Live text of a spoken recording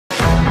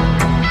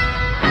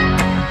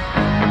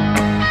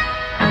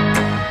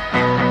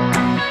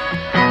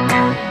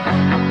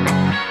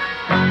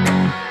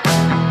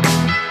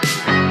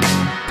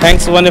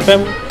Thanks ONE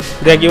FM.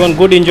 They have given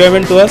good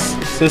enjoyment to us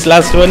since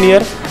last 1 year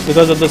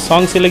because of the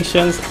song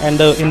selections and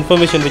the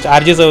information which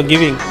RJs are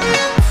giving.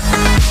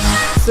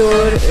 So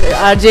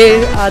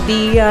RJ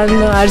Adi and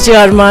RJ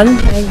Arman,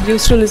 I'm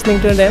used to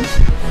listening to them.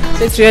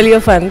 So it's really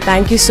a fun.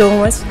 Thank you so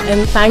much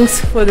and thanks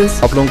for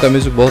this. आप लोगों का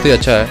music बहुत ही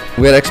अच्छा है.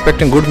 We are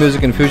expecting good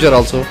music in future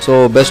also.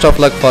 So best of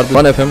luck for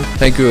ONE FM.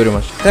 Thank you very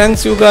much.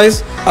 Thanks you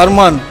guys.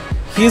 Arman,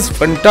 he's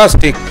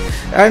fantastic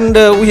and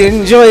we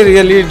enjoy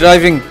really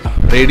driving.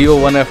 Radio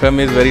ONE FM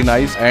is very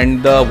nice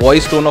and the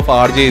voice tone of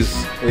RJs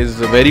is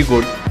very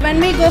good. When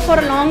we go for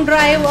a long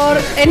drive or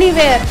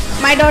anywhere,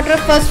 my daughter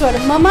first word,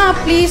 Mama,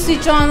 please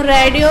switch on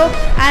radio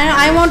and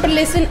I want to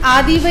listen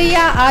Adi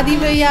Bhaiya,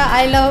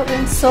 I love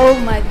him so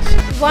much.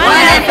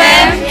 ONE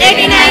FM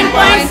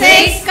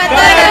 89.6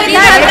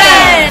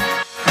 Qatar.